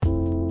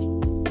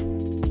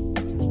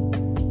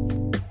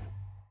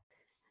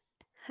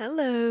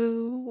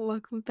Hello,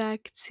 welcome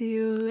back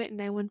to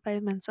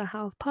 915 Mental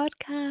Health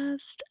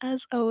Podcast.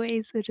 As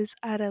always, it is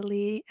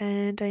Areli,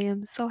 and I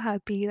am so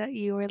happy that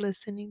you are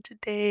listening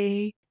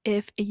today.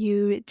 If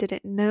you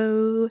didn't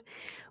know,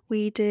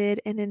 we did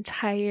an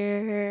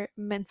entire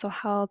mental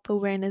health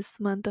awareness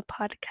month of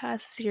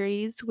podcast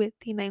series with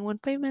the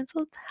 915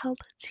 Mental Health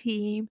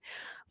team,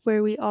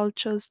 where we all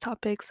chose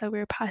topics that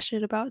we're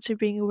passionate about to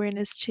bring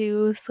awareness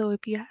to. So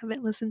if you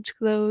haven't listened to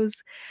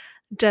those,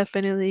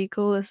 definitely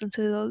go listen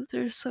to those.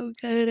 They're so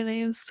good, and I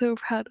am so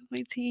proud of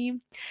my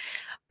team.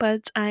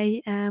 But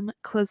I am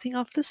closing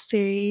off the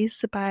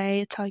series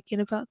by talking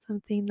about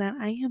something that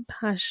I am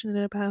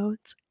passionate about,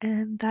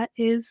 and that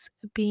is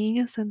being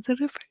a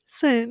sensitive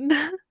person.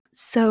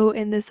 So,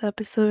 in this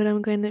episode,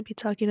 I'm going to be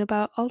talking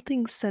about all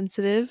things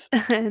sensitive.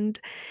 And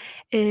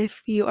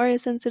if you are a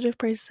sensitive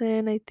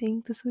person, I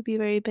think this would be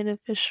very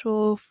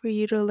beneficial for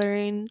you to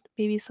learn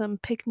maybe some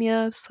pick me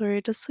ups or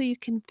just so you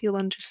can feel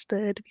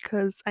understood.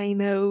 Because I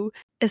know,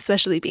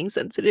 especially being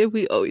sensitive,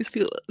 we always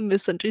feel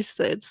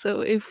misunderstood.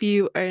 So, if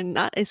you are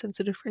not a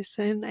sensitive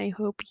person, I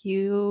hope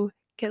you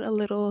get a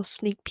little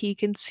sneak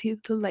peek into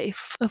the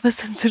life of a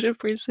sensitive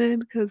person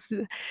because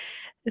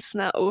it's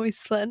not always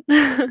fun.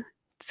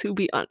 To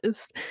be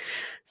honest.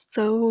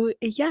 So,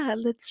 yeah,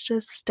 let's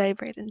just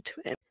dive right into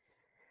it.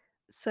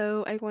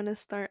 So, I want to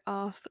start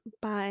off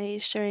by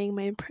sharing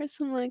my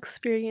personal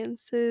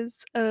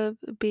experiences of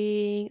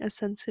being a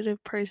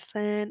sensitive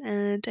person.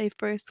 And I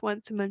first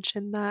want to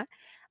mention that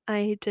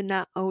I did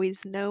not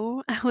always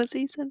know I was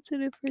a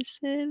sensitive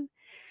person.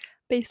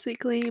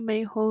 Basically,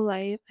 my whole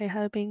life, I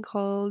have been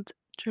called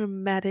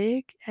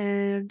dramatic,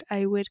 and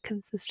I would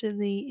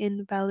consistently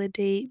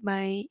invalidate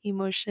my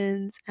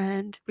emotions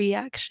and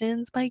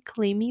reactions by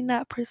claiming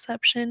that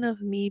perception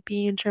of me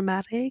being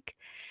dramatic.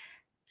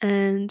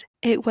 And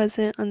it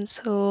wasn't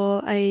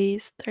until I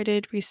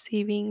started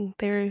receiving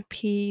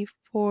therapy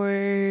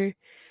for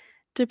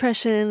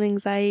depression and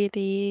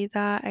anxiety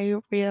that I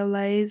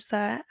realized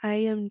that I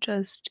am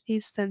just a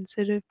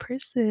sensitive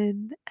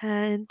person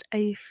and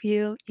I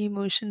feel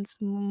emotions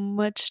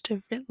much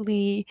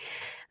differently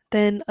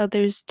than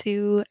others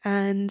do.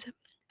 And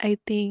I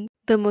think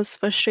the most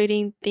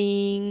frustrating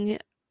thing,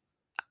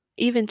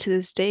 even to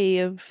this day,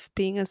 of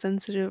being a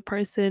sensitive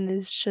person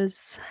is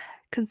just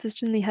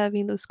consistently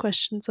having those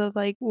questions of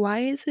like, why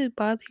is it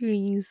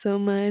bothering you so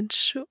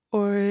much?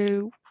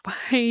 Or why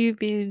are you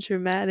being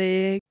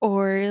dramatic?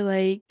 Or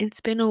like,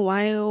 it's been a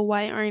while,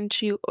 why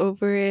aren't you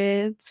over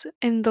it?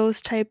 And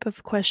those type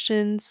of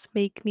questions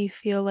make me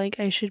feel like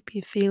I should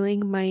be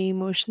feeling my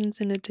emotions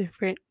in a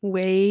different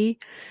way.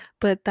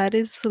 But that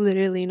is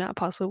literally not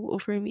possible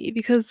for me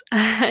because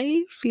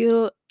I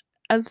feel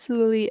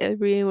absolutely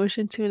every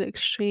emotion to an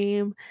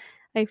extreme.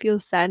 I feel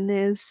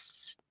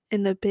sadness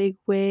in a big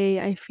way.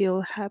 I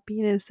feel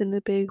happiness in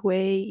a big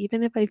way.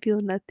 Even if I feel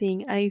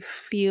nothing, I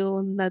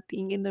feel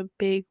nothing in a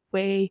big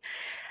way.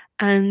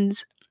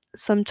 And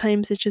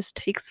sometimes it just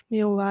takes me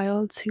a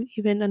while to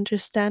even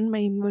understand my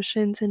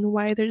emotions and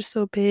why they're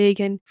so big.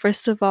 And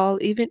first of all,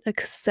 even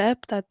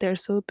accept that they're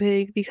so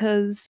big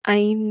because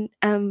am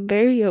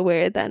very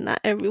aware that not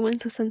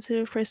everyone's a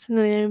sensitive person.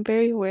 And I'm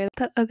very aware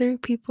that other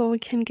people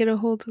can get a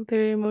hold of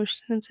their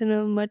emotions in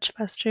a much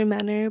faster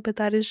manner. But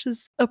that is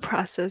just a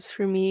process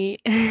for me.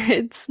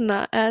 It's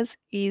not as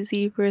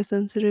easy for a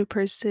sensitive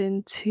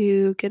person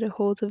to get a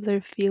hold of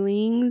their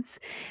feelings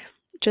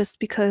just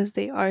because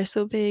they are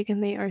so big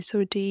and they are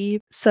so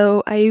deep.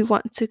 So, I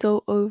want to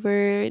go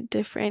over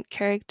different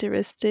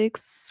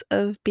characteristics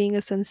of being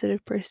a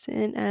sensitive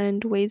person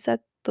and ways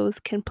that those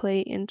can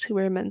play into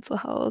our mental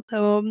health.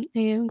 So, I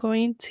am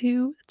going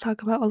to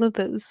talk about all of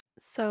those.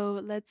 So,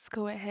 let's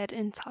go ahead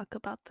and talk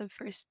about the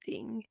first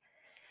thing.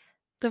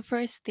 The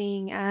first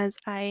thing, as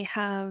I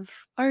have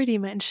already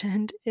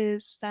mentioned,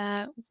 is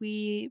that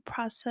we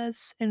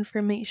process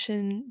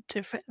information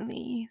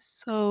differently.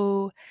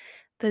 So,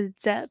 the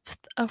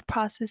depth of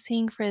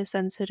processing for a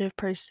sensitive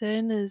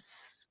person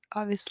is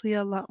obviously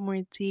a lot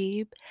more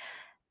deep.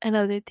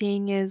 Another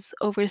thing is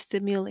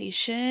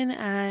overstimulation,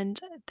 and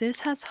this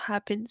has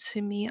happened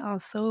to me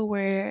also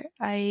where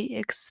I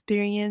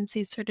experience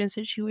a certain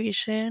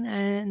situation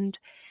and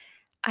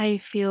I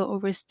feel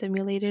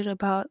overstimulated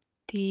about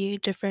the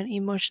different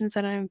emotions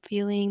that I'm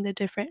feeling, the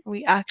different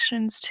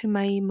reactions to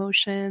my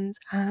emotions,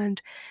 and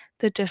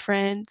the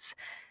different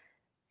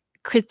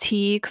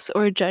critiques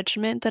or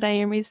judgment that I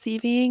am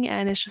receiving,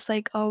 and it's just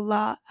like a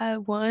lot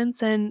at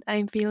once, and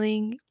I'm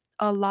feeling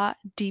a lot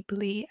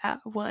deeply at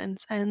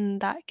once, and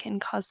that can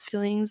cause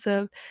feelings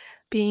of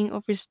being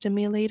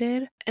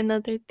overstimulated.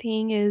 Another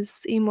thing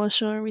is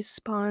emotional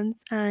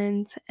response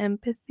and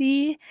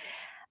empathy.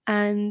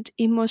 And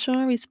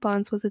emotional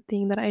response was a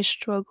thing that I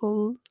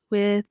struggled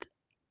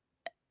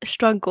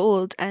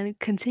and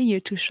continue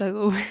to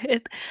struggle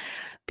with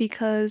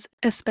because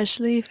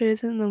especially if it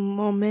is in the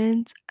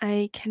moment,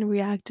 I can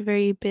react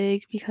very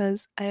big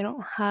because I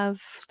don't have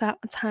that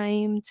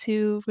time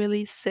to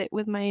really sit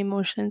with my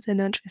emotions and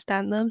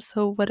understand them.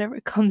 So whatever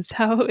comes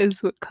out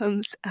is what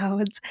comes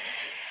out.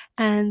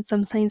 And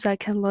sometimes that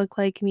can look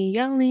like me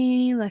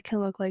yelling, that can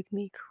look like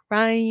me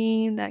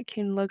crying, that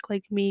can look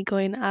like me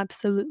going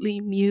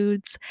absolutely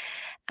mute.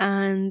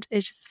 And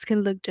it just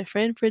can look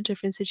different for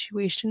different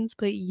situations,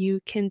 but you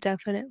can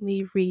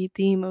definitely read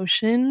the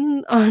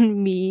emotion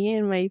on me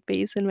and my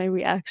face and my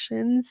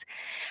reactions.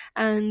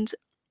 And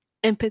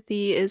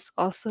empathy is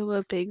also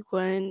a big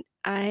one.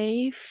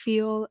 I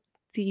feel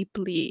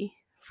deeply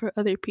for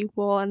other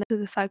people, and to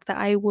the fact that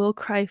I will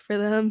cry for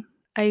them,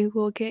 I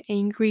will get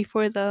angry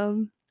for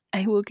them,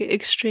 I will get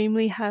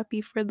extremely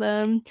happy for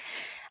them.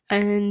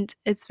 And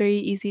it's very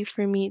easy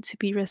for me to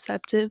be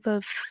receptive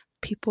of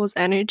people's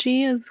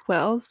energy as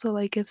well. So,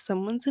 like, if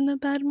someone's in a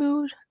bad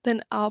mood,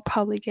 then I'll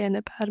probably get in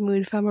a bad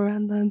mood if I'm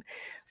around them.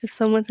 If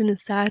someone's in a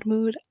sad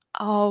mood,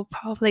 I'll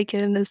probably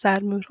get in a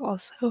sad mood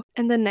also.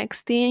 And the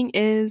next thing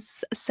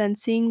is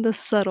sensing the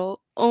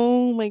subtle.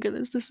 Oh my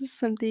goodness, this is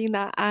something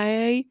that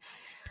I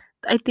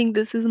think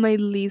this is my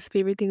least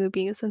favorite thing of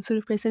being a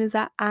sensitive person is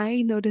that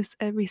I notice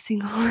every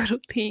single little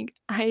thing.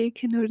 I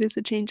can notice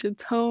a change of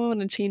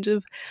tone, a change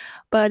of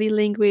body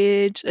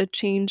language, a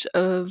change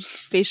of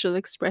facial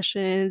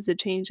expressions, a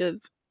change of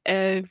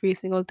every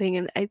single thing.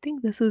 And I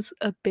think this is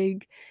a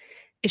big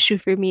issue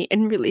for me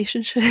in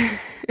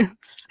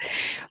relationships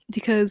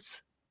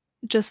because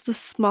just the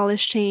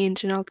smallest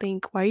change, and I'll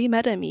think, "Why are you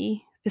mad at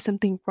me? Is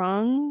something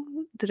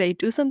wrong? Did I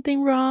do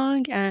something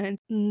wrong?" And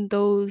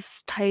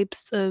those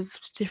types of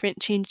different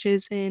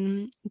changes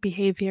in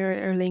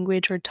behavior or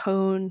language or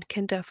tone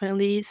can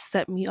definitely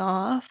set me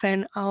off,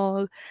 and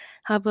I'll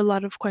have a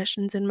lot of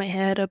questions in my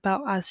head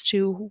about as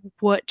to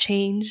what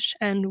changed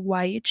and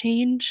why it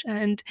changed,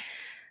 and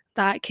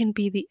that can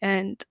be the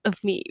end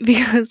of me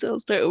because I'll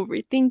start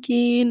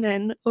overthinking,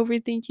 and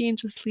overthinking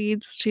just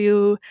leads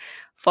to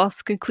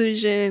false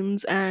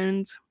conclusions,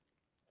 and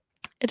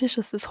it is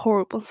just this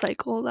horrible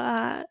cycle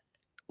that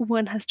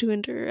one has to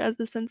endure as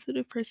a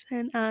sensitive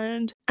person.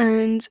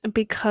 And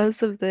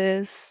because of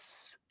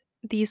this,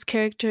 these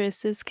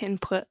characteristics can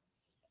put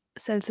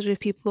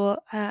sensitive people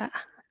at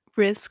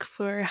risk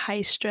for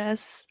high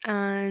stress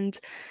and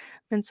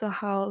mental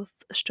health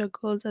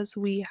struggles, as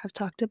we have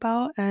talked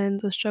about. And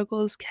those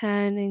struggles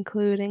can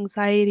include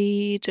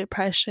anxiety,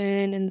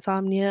 depression,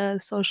 insomnia,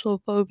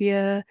 social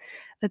phobia,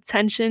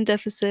 attention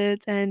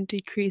deficits, and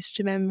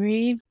decreased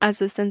memory.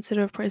 As a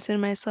sensitive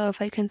person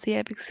myself, I can say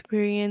I've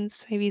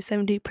experienced maybe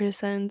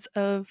 70%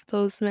 of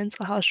those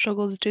mental health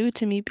struggles due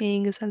to me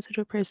being a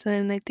sensitive person.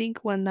 And I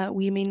think one that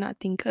we may not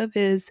think of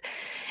is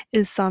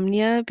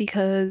insomnia,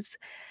 because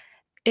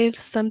if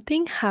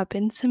something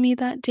happened to me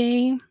that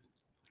day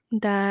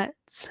that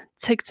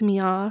ticked me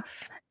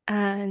off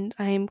and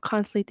I'm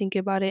constantly thinking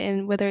about it,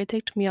 and whether it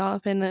ticked me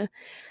off in a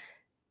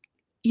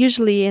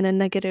usually in a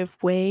negative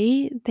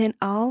way, then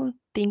I'll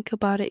think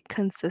about it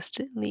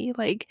consistently.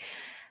 Like,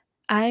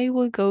 I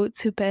will go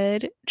to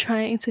bed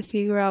trying to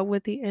figure out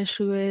what the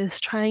issue is,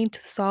 trying to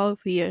solve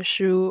the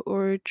issue,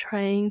 or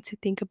trying to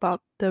think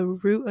about the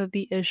root of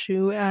the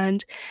issue,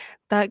 and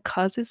that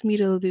causes me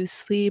to lose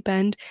sleep.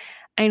 And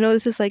I know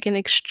this is like an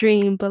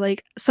extreme, but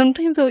like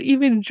sometimes I'll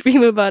even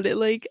dream about it.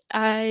 Like,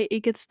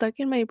 it gets stuck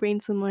in my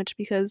brain so much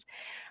because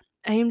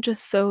I am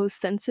just so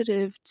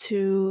sensitive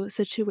to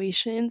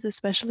situations,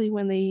 especially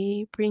when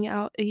they bring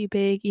out a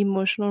big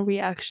emotional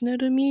reaction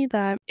out of me,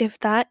 that if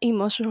that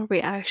emotional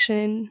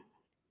reaction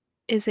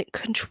isn't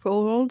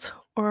controlled,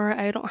 or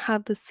I don't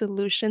have the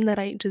solution that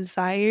I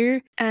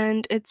desire,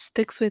 and it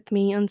sticks with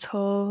me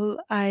until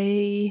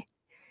I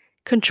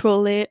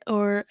control it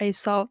or I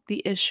solve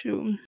the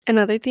issue.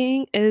 Another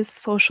thing is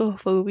social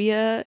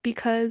phobia,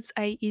 because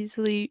I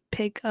easily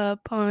pick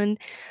up on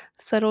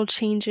subtle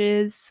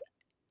changes.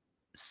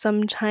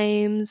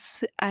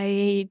 Sometimes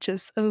I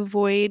just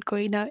avoid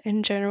going out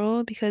in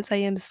general because I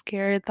am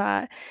scared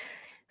that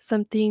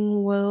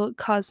something will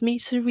cause me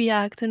to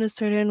react in a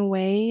certain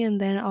way, and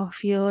then I'll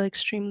feel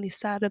extremely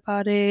sad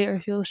about it, or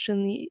feel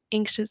extremely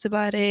anxious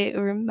about it,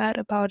 or mad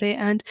about it.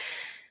 And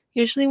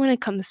usually when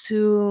it comes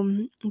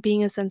to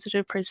being a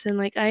sensitive person,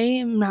 like, I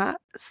am not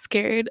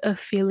scared of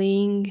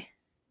feeling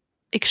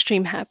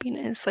extreme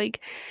happiness. Like,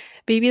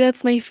 maybe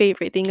that's my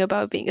favorite thing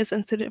about being a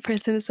sensitive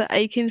person, is that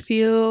I can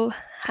feel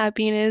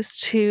happiness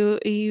to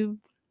a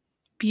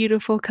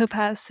beautiful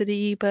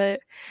capacity.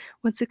 But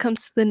once it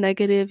comes to the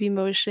negative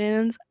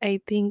emotions, I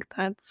think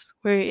that's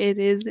where it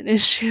is an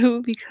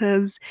issue,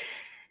 because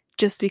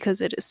just because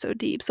it is so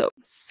deep.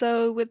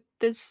 So with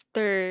this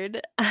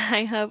third,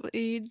 I have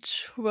a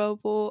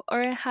trouble,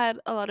 or I had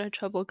a lot of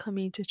trouble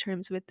coming to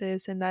terms with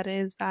this, and that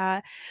is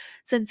that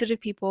sensitive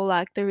people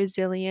lack the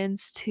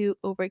resilience to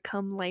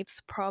overcome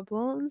life's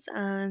problems.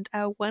 And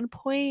at one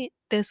point,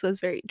 this was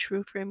very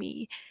true for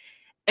me.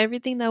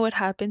 Everything that would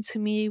happen to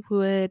me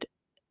would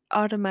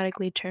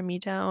automatically turn me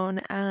down,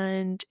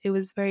 and it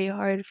was very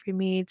hard for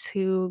me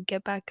to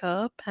get back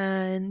up.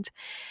 And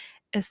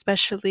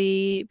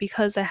especially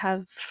because I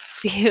have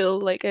feel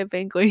like I've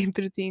been going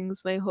through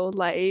things my whole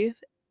life,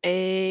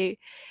 I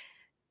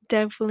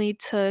definitely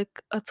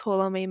took a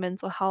toll on my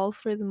mental health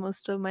for the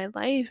most of my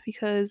life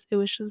because it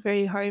was just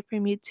very hard for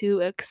me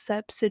to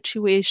accept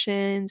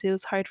situations. It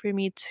was hard for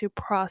me to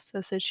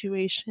process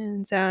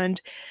situations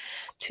and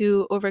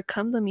to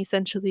overcome them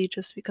essentially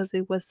just because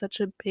it was such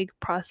a big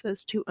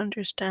process to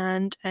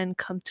understand and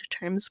come to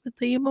terms with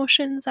the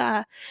emotions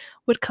that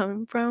would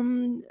come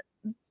from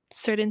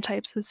certain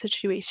types of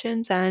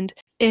situations. And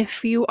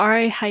if you are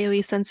a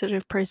highly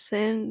sensitive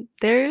person,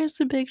 there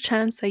is a big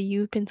chance that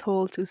you've been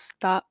told to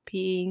stop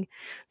being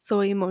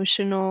so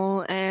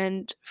emotional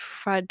and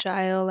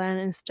fragile and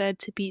instead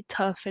to be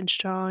tough and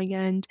strong.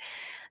 And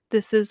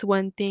this is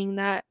one thing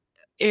that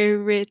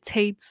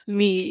irritates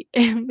me.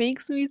 It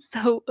makes me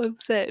so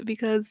upset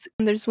because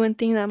there's one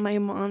thing that my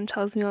mom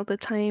tells me all the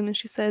time, and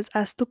she says,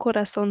 "Haz tu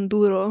corazón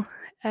duro,"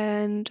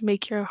 and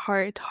make your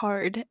heart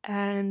hard.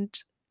 And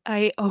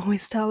I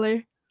always tell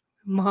her,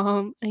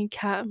 "Mom, I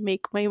can't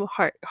make my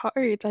heart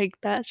hard. Like,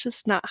 that's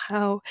just not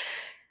how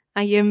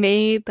I am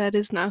made. That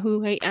is not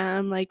who I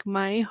am. Like,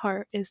 my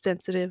heart is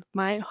sensitive,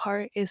 my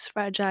heart is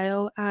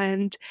fragile."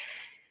 And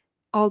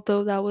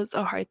although that was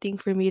a hard thing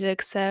for me to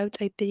accept,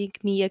 I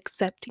think me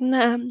accepting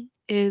that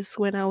is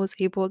when I was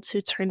able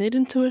to turn it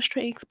into a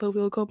strength, but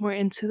we'll go more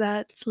into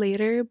that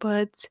later.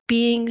 But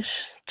being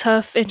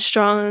tough and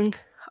strong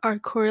are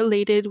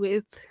correlated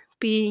with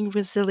being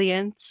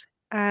resilient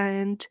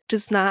and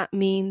does not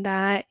mean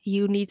that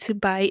you need to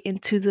buy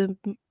into the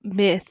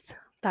myth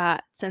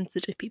that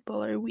sensitive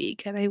people are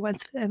weak. And I want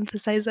to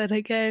emphasize that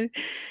again.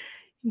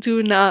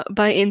 Do not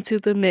buy into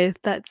the myth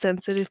that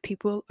sensitive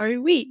people are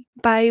weak.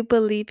 By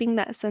believing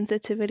that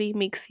sensitivity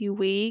makes you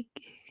weak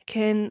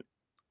can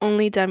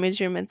only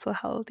damage your mental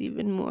health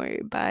even more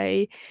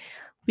by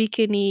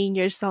weakening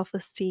your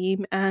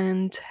self-esteem.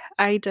 And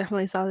I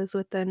definitely saw this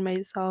within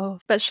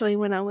myself, especially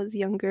when I was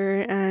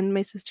younger, and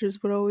my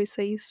sisters would always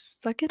say,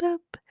 "Suck it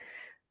up.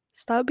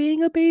 Stop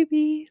being a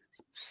baby.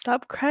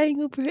 Stop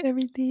crying over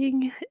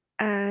everything."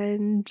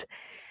 And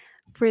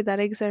for that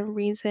exact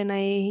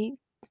reason,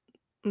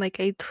 like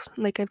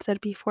I've said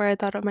before, I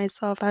thought of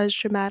myself as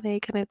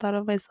dramatic and I thought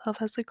of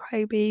myself as a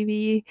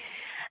crybaby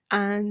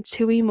and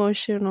too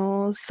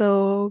emotional.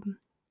 So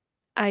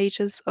I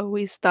just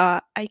always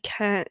thought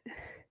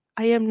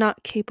I am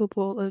not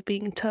capable of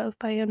being tough.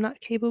 I am not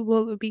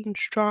capable of being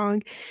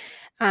strong,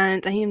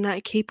 and I am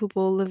not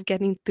capable of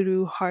getting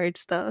through hard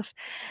stuff.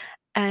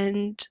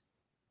 And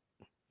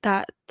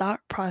that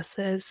thought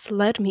process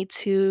led me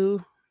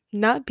to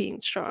not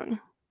being strong,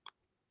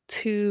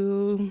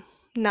 to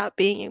not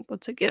being able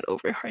to get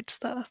over hard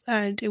stuff.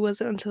 And it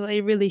wasn't until I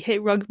really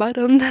hit rock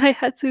bottom that I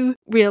had to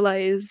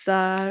realize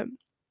that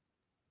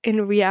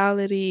in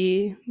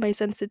reality, my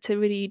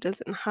sensitivity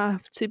doesn't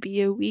have to be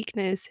a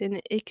weakness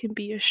and it can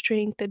be a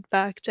strength, in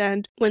fact.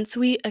 And once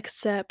we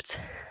accept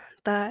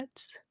that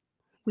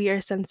we are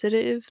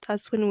sensitive,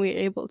 that's when we're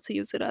able to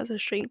use it as a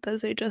strength,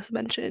 as I just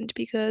mentioned.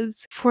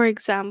 Because, for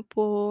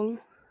example,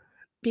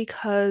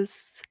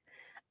 because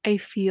I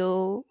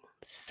feel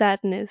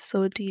sadness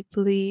so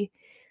deeply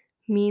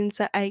means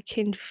that I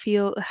can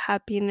feel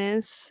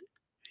happiness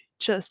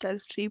just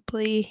as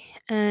deeply.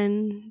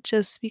 And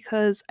just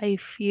because I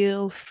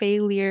feel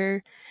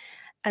failure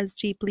as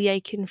deeply, I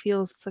can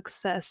feel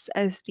success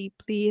as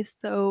deeply.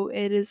 So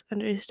it is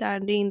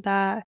understanding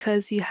that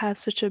because you have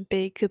such a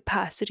big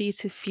capacity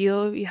to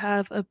feel, you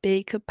have a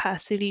big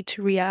capacity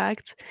to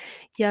react,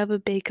 you have a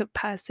big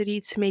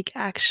capacity to make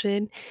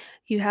action,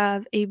 you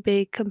have a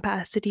big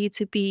capacity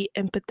to be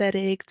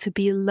empathetic, to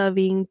be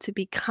loving, to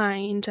be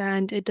kind,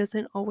 and it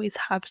doesn't always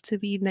have to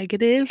be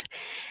negative.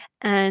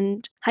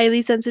 And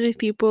highly sensitive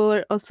people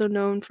are also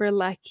known for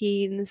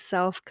lacking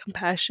self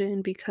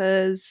compassion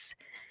because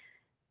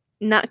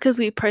not because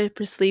we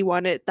purposely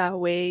want it that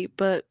way,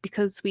 but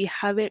because we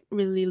haven't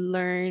really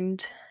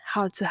learned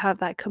how to have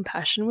that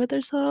compassion with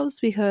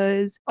ourselves.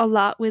 Because a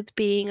lot with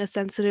being a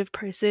sensitive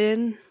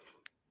person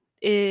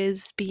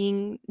is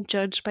being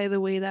judged by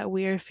the way that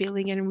we are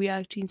feeling and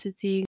reacting to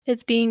things.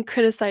 It's being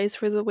criticized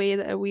for the way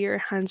that we are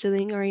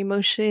handling our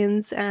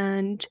emotions,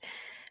 and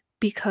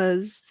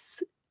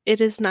because it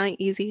is not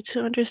easy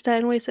to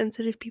understand why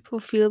sensitive people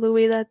feel the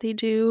way that they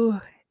do.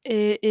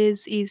 It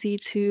is easy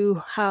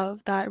to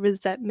have that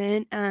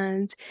resentment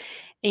and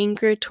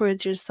anger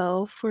towards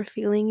yourself for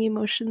feeling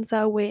emotions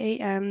that way.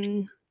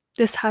 And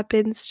this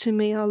happens to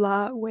me a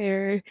lot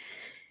where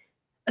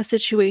a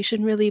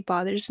situation really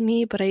bothers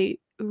me, but I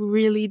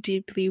really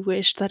deeply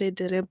wish that it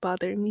didn't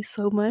bother me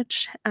so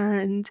much.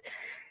 And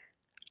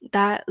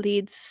that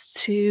leads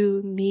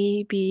to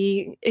me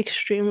being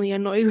extremely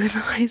annoyed with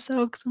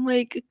myself because I'm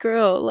like,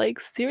 girl, like,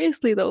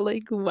 seriously though,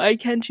 like, why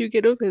can't you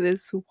get over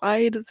this?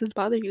 Why does this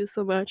bother you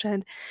so much?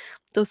 And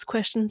those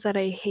questions that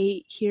I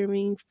hate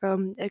hearing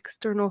from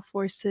external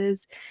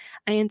forces,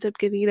 I end up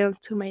giving them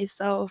to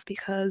myself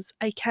because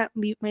I can't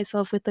meet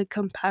myself with the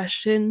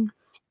compassion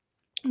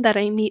that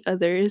I meet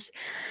others.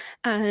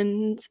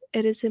 And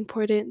it is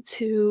important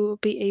to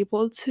be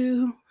able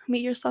to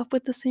meet yourself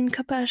with the same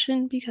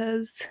compassion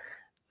because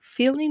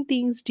feeling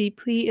things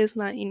deeply is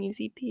not an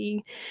easy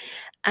thing,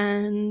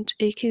 and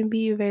it can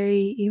be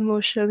very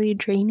emotionally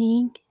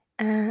draining.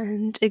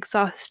 and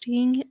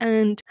exhausting,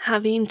 and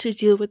having to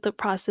deal with the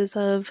process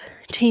of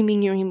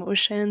taming your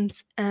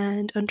emotions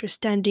and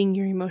understanding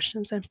your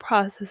emotions and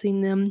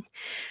processing them,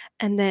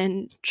 and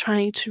then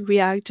trying to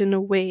react in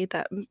a way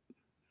that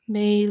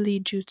may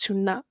lead you to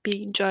not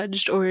being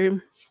judged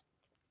or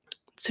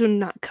to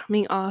not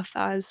coming off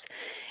as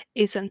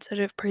a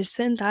sensitive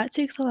person. That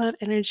takes a lot of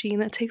energy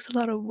and that takes a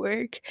lot of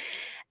work.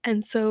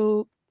 And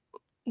so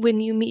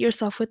when you meet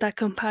yourself with that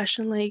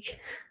compassion, like,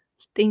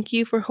 thank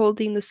you for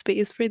holding the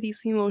space for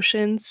these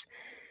emotions.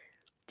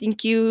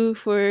 Thank you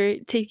for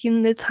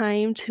taking the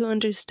time to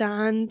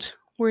understand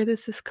where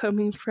this is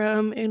coming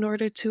from in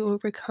order to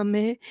overcome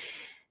it.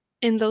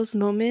 In those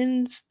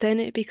moments, then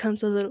it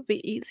becomes a little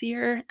bit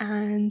easier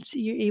and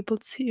you're able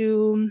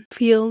to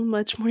feel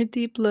much more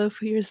deep love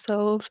for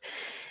yourself.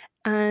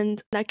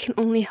 And that can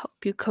only help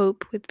you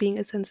cope with being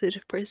a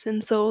sensitive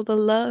person. So, the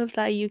love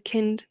that you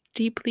can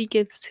deeply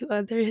give to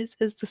others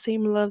is the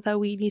same love that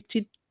we need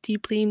to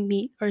deeply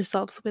meet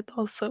ourselves with,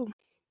 also.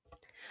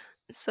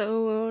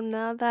 So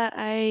now that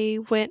I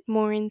went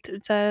more into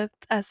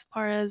depth as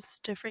far as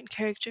different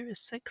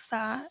characteristics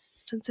that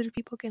sensitive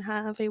people can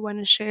have, I want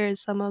to share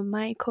some of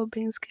my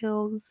coping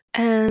skills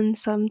and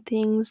some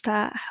things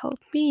that help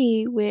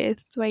me with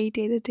my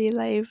day-to-day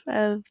life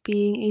of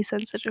being a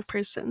sensitive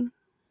person.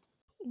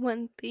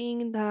 One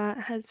thing that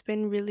has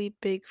been really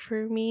big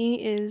for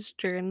me is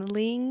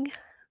journaling,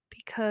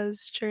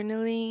 because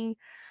journaling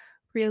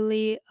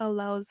really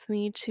allows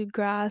me to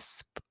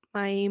grasp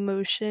my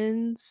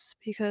emotions,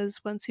 because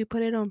once you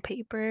put it on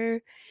paper,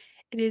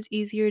 it is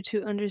easier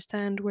to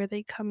understand where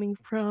they're coming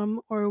from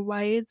or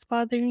why it's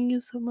bothering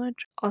you so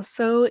much.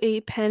 Also,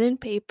 a pen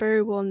and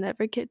paper will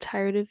never get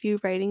tired of you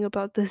writing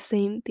about the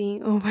same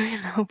thing over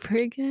and over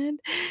again.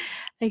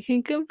 I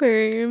can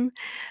confirm.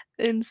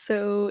 And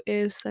so,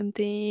 if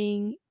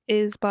something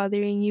is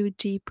bothering you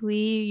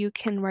deeply, you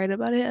can write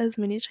about it as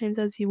many times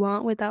as you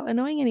want without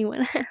annoying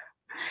anyone.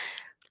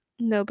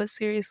 No, but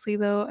seriously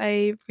though,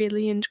 I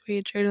really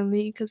enjoy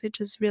journaling because it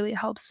just really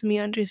helps me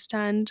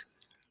understand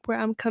where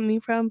I'm coming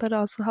from, but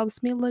also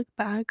helps me look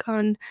back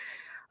on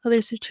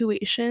other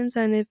situations.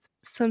 And if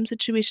some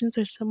situations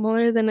are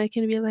similar, then I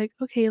can be like,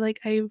 okay, like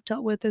I've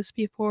dealt with this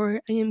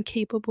before, I am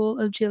capable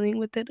of dealing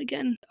with it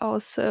again.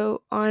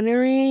 Also,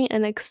 honoring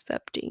and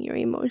accepting your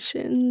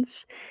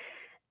emotions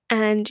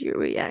and your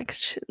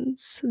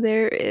reactions.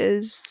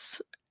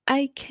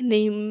 I can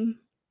name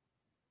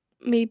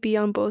maybe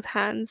on both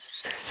hands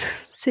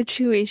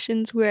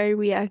situations where I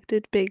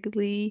reacted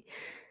bigly.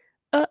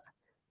 Uh,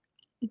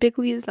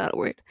 Bigly is not a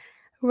word.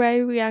 Where I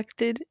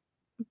reacted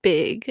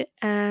big,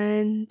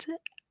 and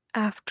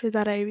after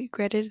that I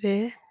regretted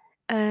it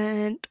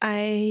and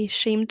I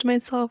shamed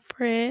myself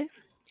for it,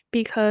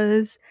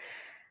 because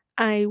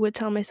I would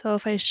tell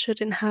myself I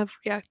shouldn't have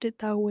reacted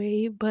that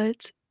way.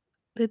 But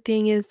the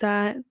thing is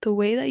that the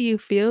way that you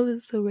feel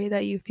is the way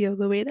that you feel.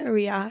 The way that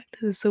react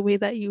is the way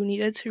that you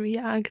needed to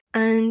react.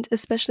 And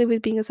especially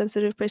with being a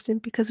sensitive person,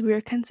 because we are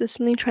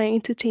consistently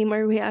trying to tame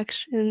our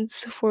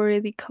reactions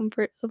for the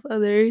comfort of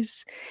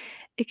others,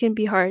 it can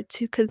be hard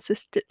to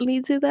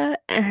consistently do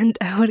that. And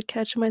I would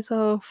catch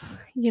myself,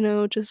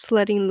 just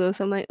letting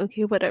loose. I'm like,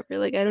 okay, whatever.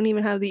 Like, I don't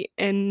even have the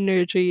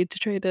energy to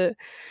try to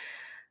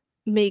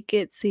make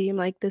it seem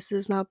like this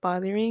is not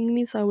bothering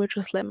me, so I would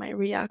just let my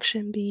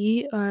reaction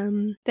be.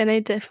 Then I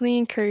definitely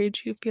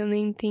encourage you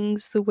feeling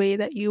things the way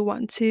that you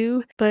want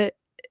to, but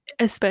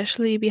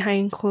especially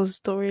behind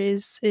closed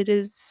doors, it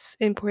is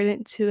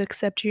important to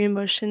accept your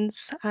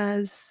emotions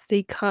as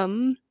they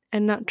come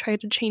and not try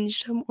to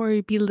change them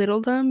or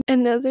belittle them.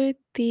 Another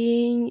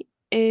thing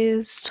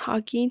is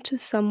talking to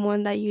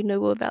someone that you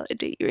know will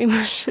validate your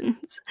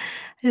emotions.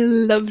 I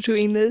love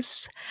doing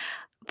this,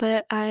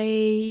 but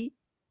I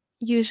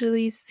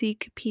usually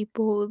seek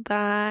people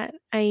that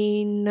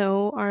I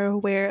know are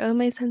aware of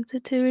my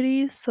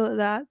sensitivity so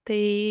that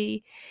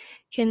they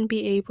can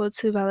be able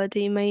to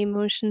validate my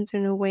emotions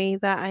in a way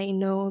that I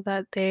know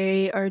that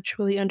they are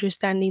truly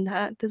understanding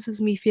that this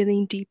is me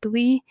feeling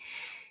deeply.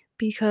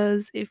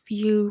 Because if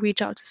you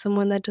reach out to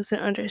someone that doesn't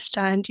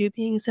understand you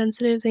being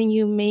sensitive, then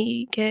you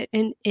may get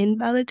an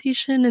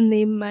invalidation and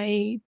they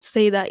might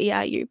say that,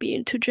 yeah, you're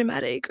being too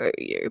dramatic or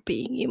you're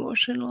being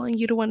emotional and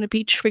you don't want to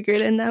be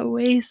triggered in that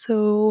way.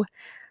 So,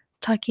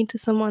 talking to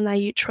someone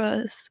that you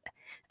trust.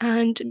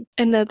 And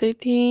another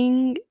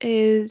thing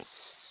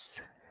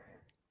is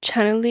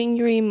channeling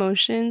your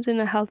emotions in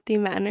a healthy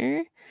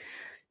manner.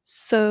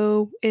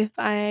 So if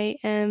I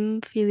am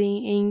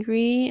feeling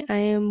angry, I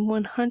am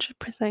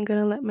 100%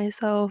 gonna let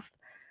myself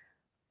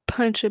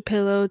punch a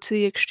pillow to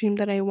the extreme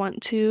that I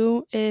want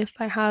to. If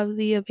I have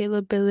the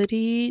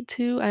availability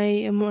to, I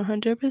am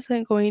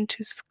 100% going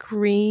to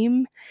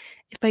scream.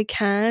 If I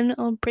can,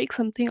 I'll break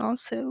something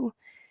also.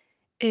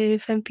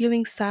 If I'm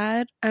feeling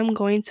sad, I'm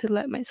going to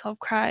let myself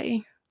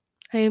cry.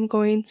 I am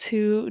going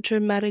to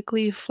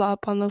dramatically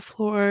flop on the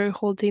floor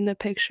holding the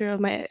picture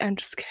of my. I'm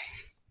just kidding.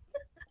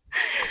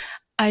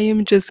 I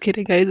am just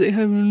kidding, guys.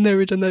 I've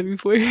never done that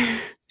before.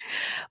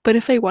 But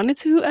if I wanted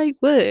to, I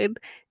would.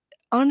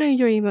 Honor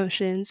your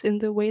emotions in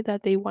the way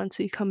that they want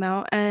to come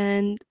out.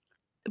 And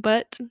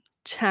but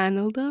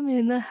channel them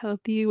in a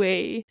healthy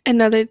way.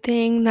 Another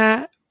thing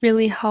that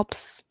really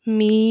helps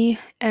me,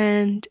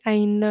 and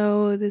I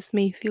know this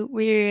may feel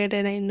weird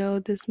and I know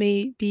this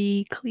may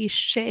be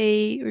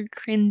cliche or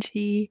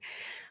cringy,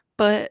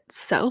 but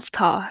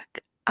self-talk.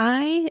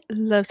 I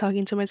love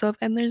talking to myself,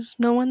 and there's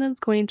no one that's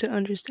going to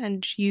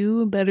understand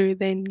you better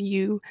than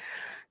you.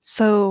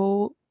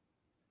 So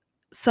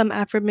some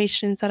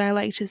affirmations that I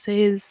like to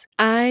say is,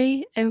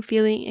 I am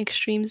feeling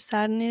extreme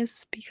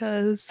sadness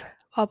because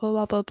blah blah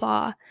blah blah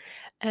blah,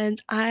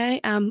 and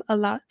I am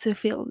allowed to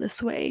feel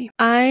this way.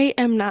 I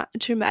am not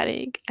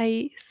dramatic.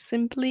 I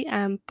simply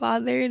am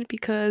bothered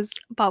because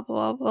blah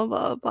blah blah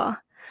blah blah blah.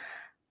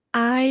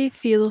 I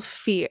feel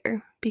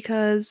fear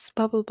because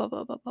blah blah blah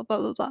blah blah blah blah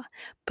blah blah.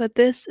 But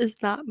this is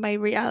not my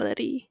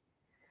reality.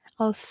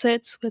 I'll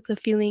sit with the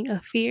feeling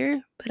of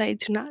fear, but I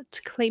do not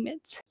claim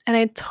it. And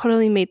I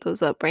totally made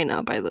those up right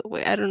now, by the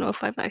way. I don't know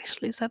if I've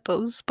actually said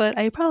those, but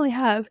I probably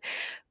have.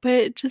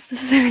 But just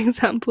as an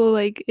example,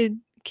 like, it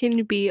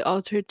can be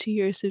altered to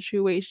your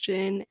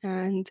situation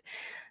and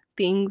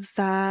things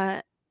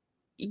that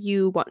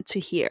you want to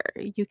hear.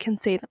 You can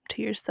say them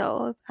to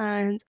yourself.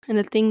 And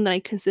the thing that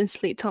I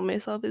consistently tell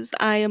myself is,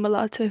 I am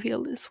allowed to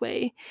feel this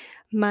way.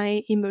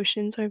 My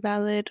emotions are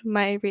valid.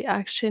 My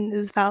reaction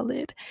is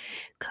valid.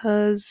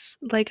 Because,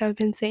 like I've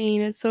been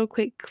saying, it's so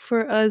quick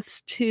for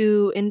us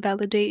to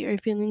invalidate our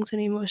feelings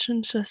and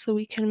emotions just so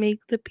we can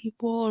make the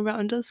people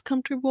around us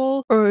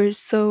comfortable, or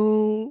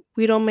so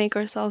we don't make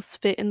ourselves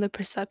fit in the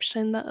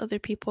perception that other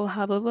people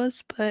have of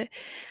us. But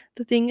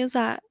the thing is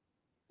that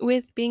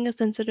with being a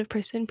sensitive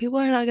person, people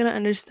are not going to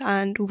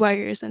understand why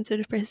you're a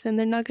sensitive person.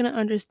 They're not going to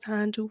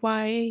understand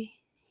why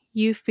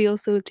you feel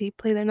so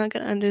deeply. They're not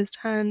going to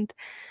understand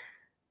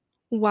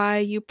why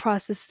you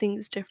process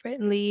things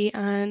differently.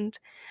 And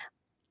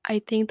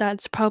I think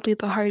that's probably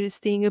the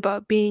hardest thing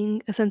about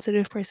being a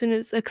sensitive person,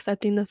 is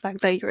accepting the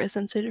fact that you're a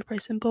sensitive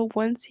person. But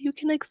once you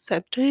can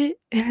accept it,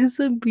 it is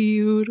a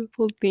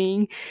beautiful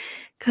thing.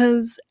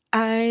 Because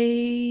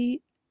I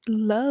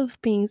love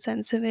being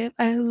sensitive.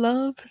 I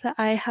love that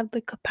I have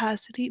the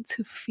capacity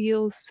to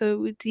feel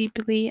so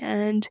deeply.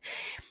 And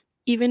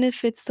even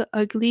if it's the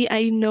ugly,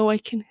 I know I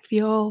can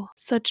feel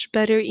such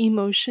better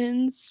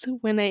emotions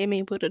when I am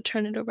able to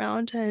turn it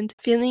around. And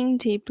feeling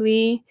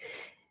deeply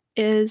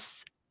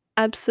is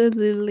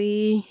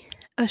absolutely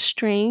a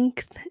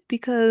strength,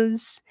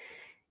 because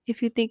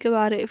if you think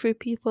about it, for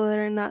people that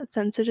are not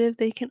sensitive,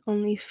 they can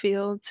only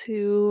feel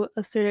to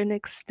a certain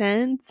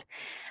extent.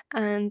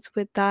 And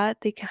with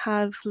that, they can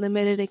have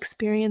limited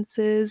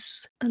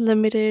experiences,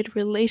 limited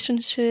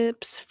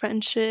relationships,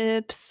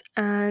 friendships,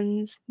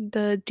 and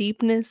the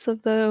deepness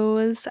of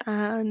those.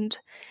 And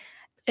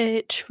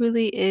it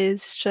truly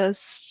is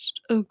just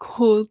a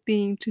cool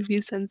thing to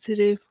be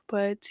sensitive,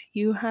 but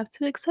you have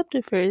to accept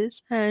it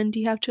first, and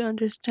you have to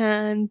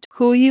understand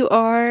who you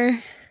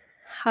are,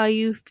 how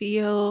you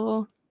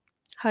feel,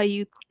 how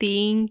you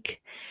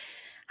think,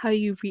 how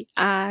you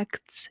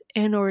react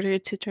in order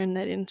to turn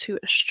that into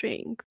a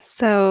strength.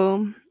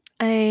 So,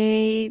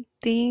 I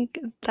think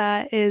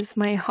that is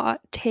my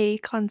hot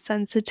take on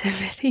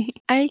sensitivity.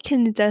 I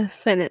can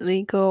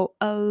definitely go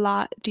a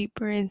lot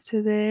deeper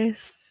into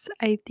this.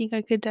 I think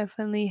I could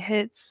definitely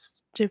hit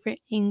different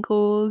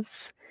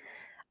angles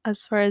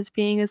as far as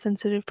being a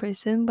sensitive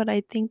person, but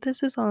I think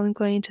this is all I'm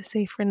going to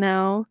say for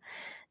now.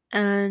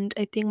 And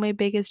I think my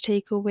biggest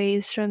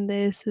takeaways from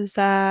this is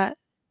that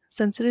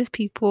sensitive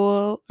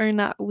people are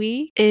not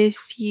weak.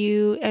 If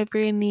you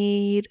ever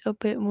need a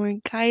bit more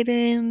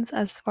guidance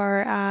as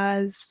far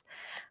as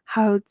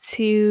how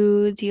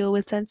to deal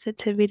with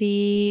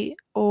sensitivity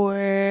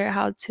or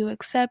how to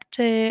accept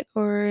it,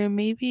 or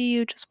maybe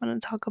you just want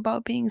to talk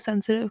about being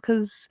sensitive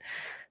because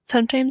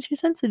sometimes you're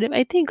sensitive.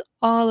 I think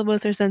all of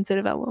us are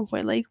sensitive at one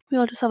point. Like, we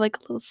all just have like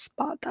a little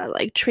spot that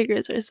like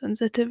triggers our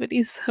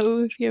sensitivity.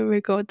 So if you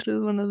ever go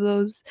through one of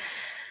those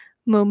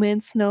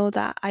moments, know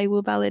that I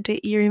will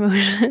validate your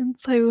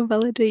emotions. I will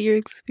validate your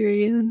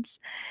experience.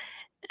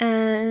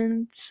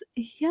 And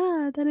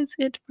yeah, that is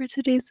it for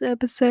today's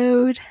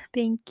episode.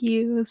 Thank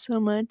you so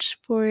much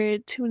for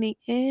tuning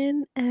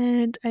in,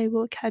 and I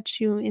will catch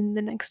you in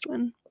the next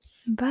one.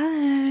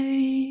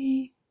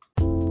 Bye.